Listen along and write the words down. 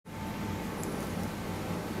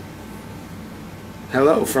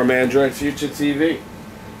Hello from Android Future TV.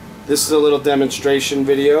 This is a little demonstration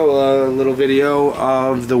video, a little video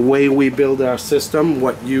of the way we build our system,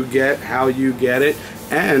 what you get, how you get it,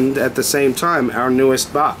 and at the same time our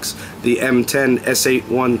newest box, the M10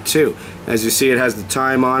 S812. As you see, it has the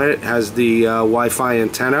time on it, has the Wi-Fi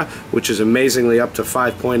antenna, which is amazingly up to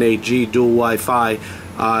 5.8G dual Wi-Fi,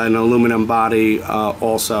 an aluminum body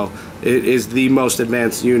also. It is the most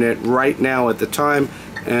advanced unit right now at the time,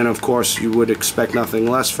 and of course you would expect nothing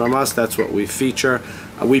less from us. That's what we feature.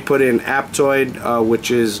 We put in Aptoid,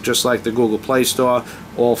 which is just like the Google Play Store,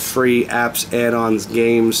 all free apps, add-ons,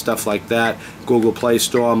 games, stuff like that. Google Play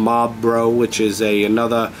Store, Mob Bro, which is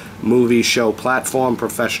another movie show platform,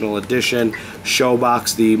 professional edition.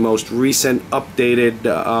 Showbox, the most recent updated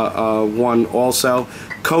one also.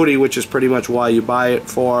 Kodi, which is pretty much why you buy it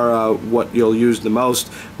for, what you'll use the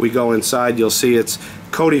most. We go inside, you'll see it's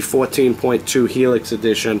Kodi 14.2 Helix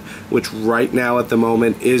Edition, which right now at the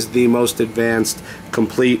moment is the most advanced,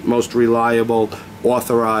 complete, most reliable,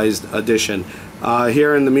 authorized edition.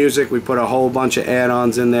 Here in the music, we put a whole bunch of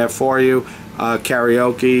add-ons in there for you.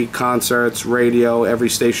 Karaoke, concerts, radio, every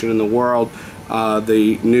station in the world,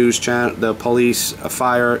 the news channel, the police,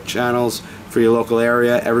 fire channels for your local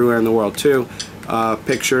area, everywhere in the world too.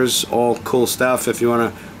 Pictures, all cool stuff if you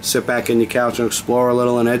want to sit back in your couch and explore a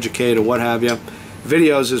little and educate or what have you.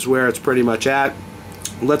 Videos is where it's pretty much at.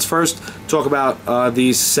 Let's first talk about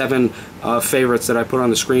these 7 favorites that I put on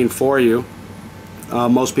the screen for you.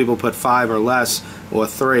 Most people put 5 or less, or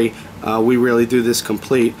 3. We really do this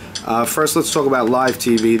complete. First, let's talk about live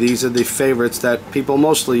TV. These are the favorites that people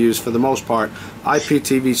mostly use for the most part.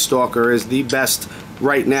 IPTV Stalker is the best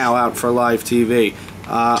right now out for live TV.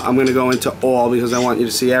 I'm going to go into all because I want you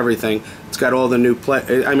to see everything. It's got all the new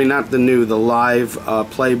the live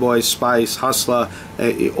Playboy, Spice, Hustler,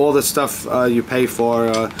 all the stuff you pay for.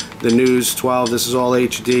 The News 12, this is all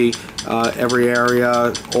HD, every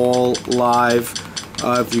area, all live.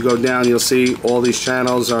 If you go down, you'll see all these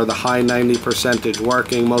channels are the high 90%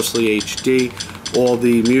 working, mostly HD. All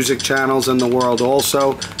the music channels in the world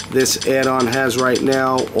also. This add-on has right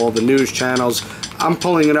now all the news channels. I'm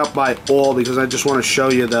pulling it up by all because I just want to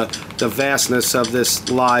show you the vastness of this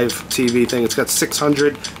live TV thing. It's got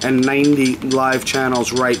 690 live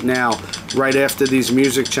channels right now. Right after these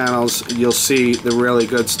music channels, you'll see the really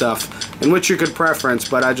good stuff, in which you could preference,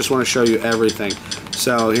 but I just want to show you everything.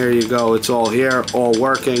 So here you go. It's all here, all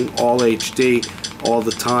working, all HD, all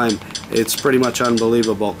the time. It's pretty much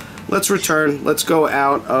unbelievable. Let's return. Let's go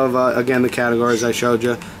out of, again, the categories I showed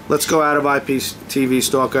you. Let's go out of IPTV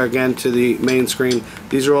Stalker again to the main screen.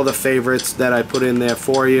 These are all the favorites that I put in there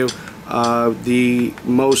for you. The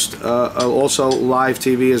most, also live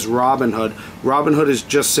TV is Robinhood. Robinhood is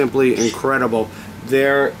just simply incredible.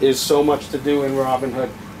 There is so much to do in Robinhood.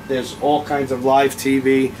 There's all kinds of live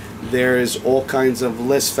TV. There's all kinds of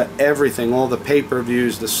lists for everything. All the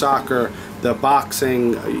pay-per-views, the soccer, the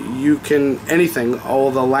boxing, you can, anything,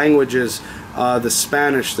 all the languages, the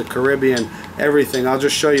Spanish, the Caribbean, everything. I'll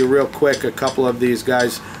just show you real quick a couple of these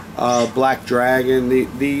guys. Black Dragon,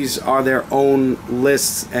 these are their own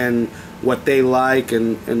lists and what they like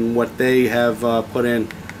and what they have put in.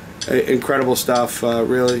 Incredible stuff,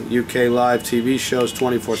 really. UK live TV shows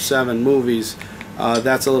 24/7, movies.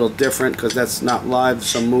 That's a little different because that's not live.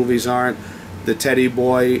 Some movies aren't. The Teddy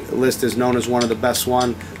Boy list is known as one of the best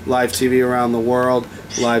one. Live TV around the world,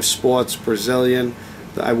 live sports, Brazilian.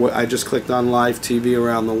 I just clicked on live TV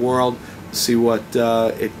around the world to see what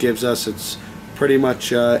it gives us. It's pretty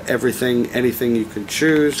much everything, anything you can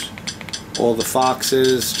choose. All the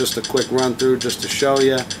Foxes, just a quick run through just to show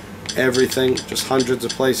you everything. Just hundreds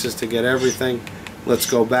of places to get everything. Let's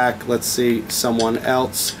go back. Let's see someone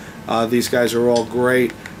else. These guys are all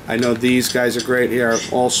great. I know these guys are great here.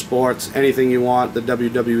 All sports, anything you want. The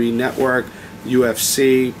WWE Network,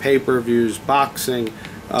 UFC, pay-per-views, boxing,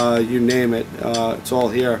 you name it. It's all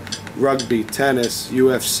here. Rugby, tennis,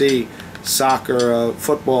 UFC, soccer,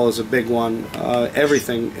 football is a big one.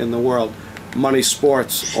 Everything in the world. Money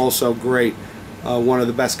Sports, also great. One of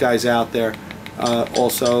the best guys out there.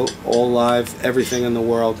 Also, all live, everything in the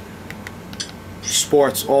world.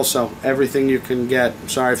 Sports also, everything you can get.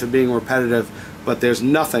 Sorry for being repetitive, but there's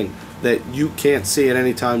nothing that you can't see at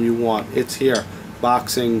any time you want. It's here.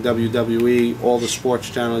 Boxing, WWE, all the sports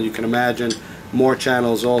channels you can imagine. More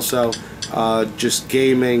channels also. Just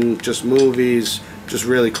gaming, just movies, just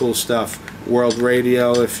really cool stuff. World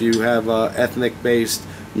radio if you have ethnic based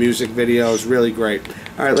music videos, really great.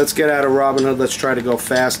 Alright, let's get out of Robinhood. Let's try to go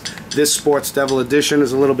fast. This Sports Devil edition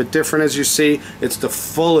is a little bit different, as you see. It's the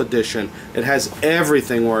full edition. It has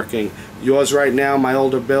everything working. Yours right now, my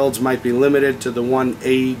older builds, might be limited to the one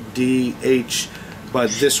ADH but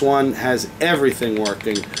this one has everything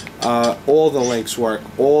working. All the links work,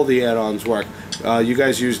 all the add-ons work. You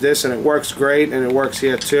guys use this and it works great, and it works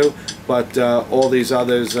here too, but all these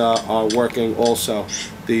others are working also.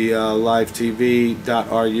 The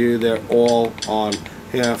live-tv.ru, they're all on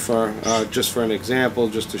here for just for an example,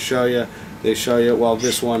 just to show you. They show you, well,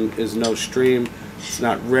 this one is no stream, it's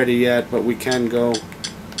not ready yet, but we can go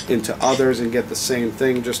into others and get the same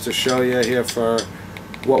thing, just to show you here for,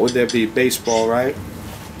 what would there be, baseball, right?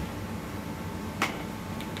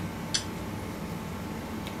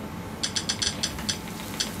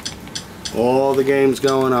 All the games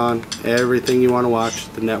going on, everything you want to watch,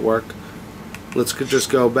 the network. Let's just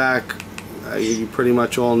go back. You pretty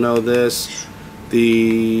much all know this.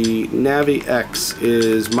 The navi-x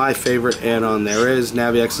is my favorite add-on there is.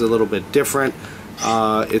 Navi-x is a little bit different.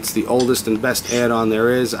 It's the oldest and best add-on there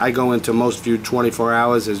is. I go into most viewed 24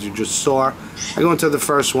 hours, as you just saw. I go into the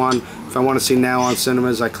first one. If I want to see Now on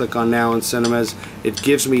Cinemas, I click on Now on Cinemas. It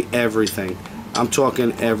gives me everything. I'm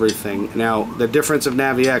talking everything. Now, the difference of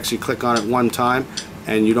navi-x, you click on it one time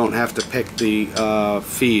and you don't have to pick the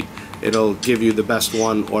feed. It'll give you the best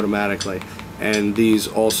one automatically. And these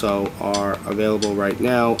also are available right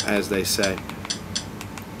now, as they say.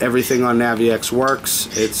 Everything on navi-x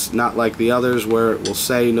works. It's not like the others where it will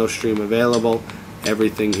say no stream available.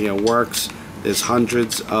 Everything here works. There's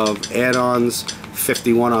hundreds of add-ons,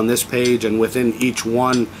 51 on this page, and within each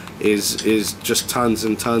one is just tons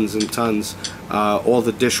and tons and tons. All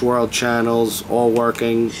the Dish World channels, all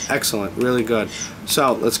working. Excellent, really good.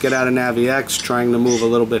 So let's get out of navi-x, trying to move a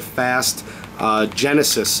little bit fast.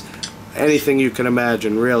 Genesis, anything you can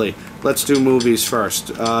imagine, really. Let's do movies first.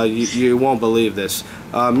 You won't believe this.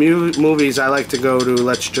 Movies I like to go to,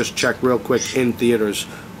 let's just check real quick, in theaters.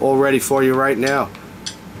 All ready for you right now.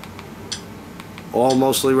 All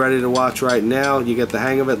mostly ready to watch right now. You get the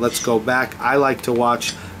hang of it. Let's go back. I like to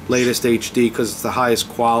watch latest HD because it's the highest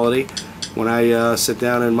quality. When I sit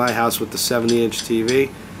down in my house with the 70-inch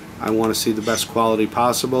TV, I want to see the best quality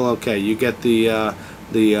possible. Okay, you get the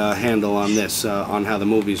handle on this, on how the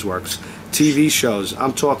movies works. TV shows,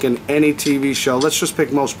 I'm talking any TV show. Let's just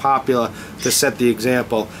pick most popular to set the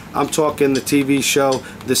example. I'm talking the TV show,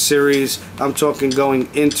 the series. I'm talking going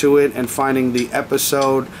into it and finding the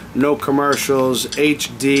episode, no commercials,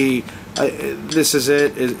 HD. This is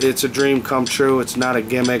it. It's a dream come true. It's not a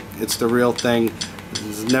gimmick. It's the real thing.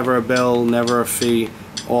 It's never a bill, never a fee.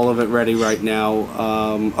 All of it ready right now.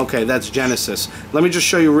 Okay, that's Genesis. Let me just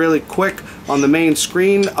show you really quick on the main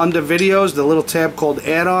screen under videos, the little tab called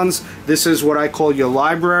add-ons. This is what I call your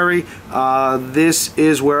library. This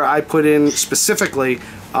is where I put in specifically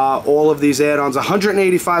all of these add-ons,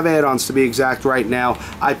 185 add-ons to be exact right now.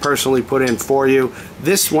 I personally put in for you.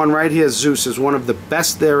 This one right here, Zeus, is one of the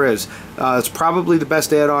best there is. It's probably the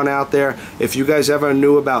best add-on out there. If you guys ever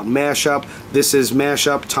knew about Mashup, this is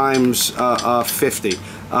Mashup times 50.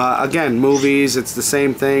 Again, movies, it's the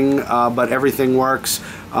same thing, but everything works.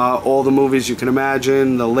 All the movies you can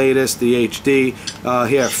imagine, the latest, the HD,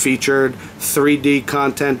 here, featured, 3D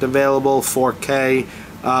content available, 4K.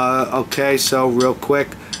 Okay, so real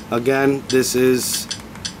quick, again, this is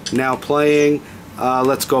now playing.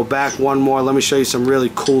 Let's go back one more. Let me show you some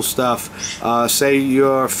really cool stuff. Say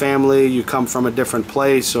your family, you come from a different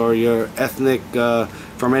place, or you're ethnic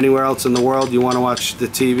from anywhere else in the world, you want to watch the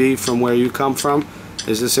TV from where you come from.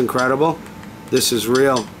 Is this incredible? This is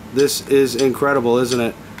real. This is incredible, isn't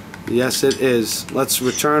it? Yes, it is. Let's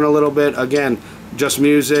return a little bit. Again, just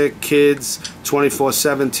music, kids,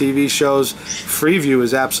 24/7 TV shows. Freeview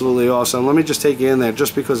is absolutely awesome. Let me just take you in there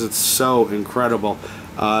just because it's so incredible.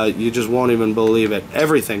 You just won't even believe it.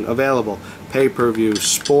 Everything available. Pay-per-view,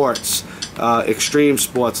 sports, extreme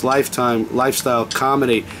sports, Lifetime, lifestyle,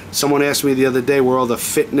 comedy. Someone asked me the other day where all the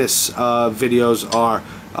fitness videos are.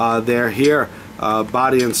 They're here.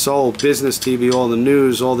 Body and Soul, business TV, all the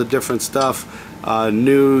news, all the different stuff.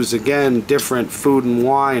 News, again, different, food and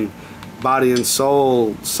wine. Body and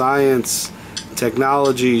Soul, science,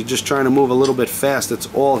 technology, just trying to move a little bit fast. It's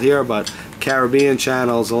all here, but Caribbean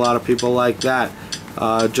channels, a lot of people like that.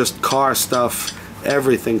 Just car stuff,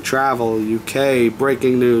 everything, travel, UK,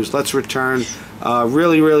 breaking news. Let's return.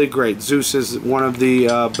 Really, really great. Zeus is one of the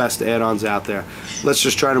best add-ons out there. Let's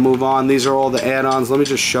just try to move on. These are all the add-ons. Let me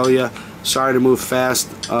just show you. Sorry to move fast.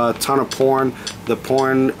 A ton of porn. The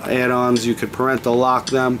porn add-ons, you could parental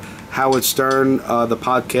lock them. Howard Stern, the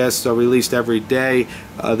podcasts are released every day.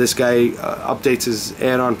 This guy updates his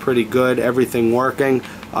add-on pretty good. Everything working,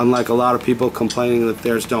 unlike a lot of people complaining that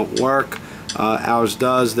theirs don't work. Ours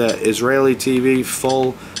does. The Israeli TV,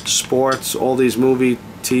 full sports, all these movie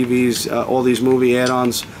TVs, all these movie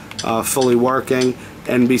add-ons fully working.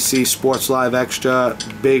 NBC Sports Live Extra,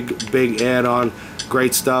 big add-on,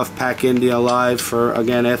 great stuff. Pack India Live for,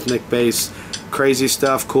 again, ethnic base, crazy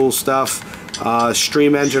stuff, cool stuff.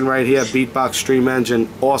 Stream Engine right here, Beatbox Stream Engine,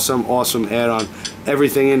 awesome add-on.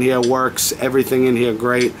 Everything in here works, everything in here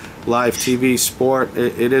great. Live TV, sport,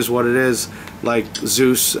 it is what it is. Like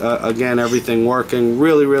Zeus, again, everything working,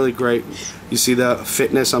 really great. You see the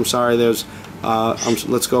fitness, I'm sorry, there's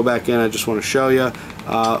let's go back in, I just want to show you.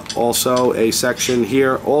 Also a section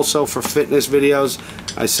here also for fitness videos.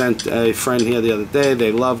 I sent a friend here the other day,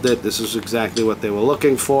 they loved it. This is exactly what they were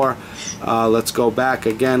looking for. Let's go back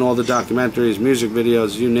again, all the documentaries, music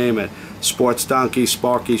videos, you name it. Sports Donkey,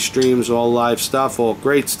 Sparky Streams, all live stuff, all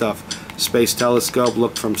great stuff. Space Telescope,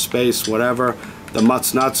 look from space, whatever. The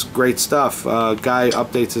Mutts Nuts, great stuff. Guy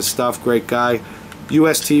updates his stuff, great guy.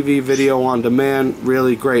 US TV video on demand,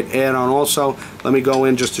 really great add-on. Also, let me go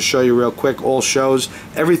in just to show you real quick, all shows,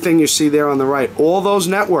 everything you see there on the right, all those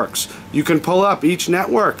networks, you can pull up each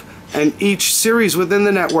network and each series within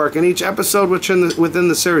the network and each episode within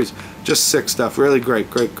the series. Just sick stuff, really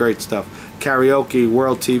great stuff. Karaoke,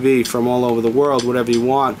 World TV from all over the world, whatever you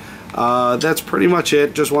want. That's pretty much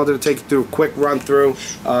it. Just wanted to take you through a quick run through,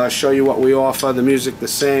 show you what we offer, the music the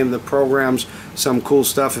same, the programs, some cool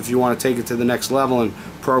stuff if you want to take it to the next level and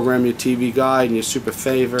program your TV guide and your super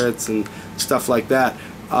favorites and stuff like that.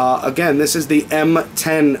 Again, this is the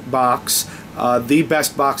M10 box, the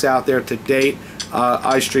best box out there to date.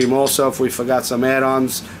 iStream also, if we forgot some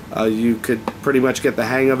add-ons, you could pretty much get the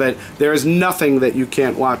hang of it. There is nothing that you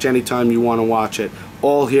can't watch anytime you want to watch it.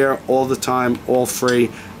 All here, all the time, all free.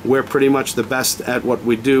 We're pretty much the best at what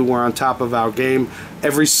we do. We're on top of our game.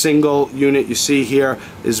 Every single unit you see here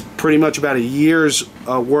is pretty much about a year's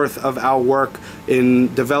worth of our work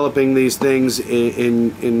in developing these things,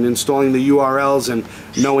 in installing the URLs and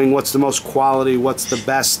knowing what's the most quality, what's the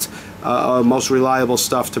best, most reliable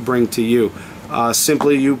stuff to bring to you.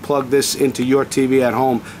 Simply you plug this into your TV at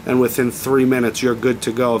home and within 3 minutes you're good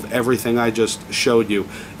to go of everything I just showed you.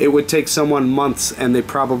 It would take someone months and they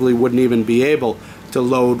probably wouldn't even be able to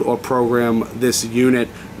load or program this unit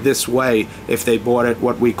this way if they bought it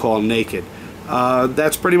what we call naked.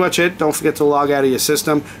 That's pretty much it. Don't forget to log out of your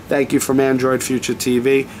system. Thank you from Android Future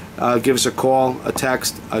TV. Give us a call, a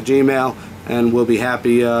text, a Gmail, and we'll be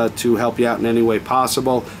happy to help you out in any way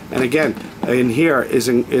possible. And again, in here it's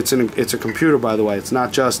a computer, by the way. It's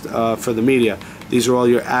not just for the media. These are all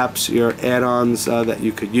your apps, your add-ons that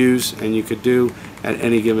you could use and you could do at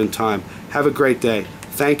any given time. Have a great day.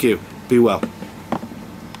 Thank you. Be well.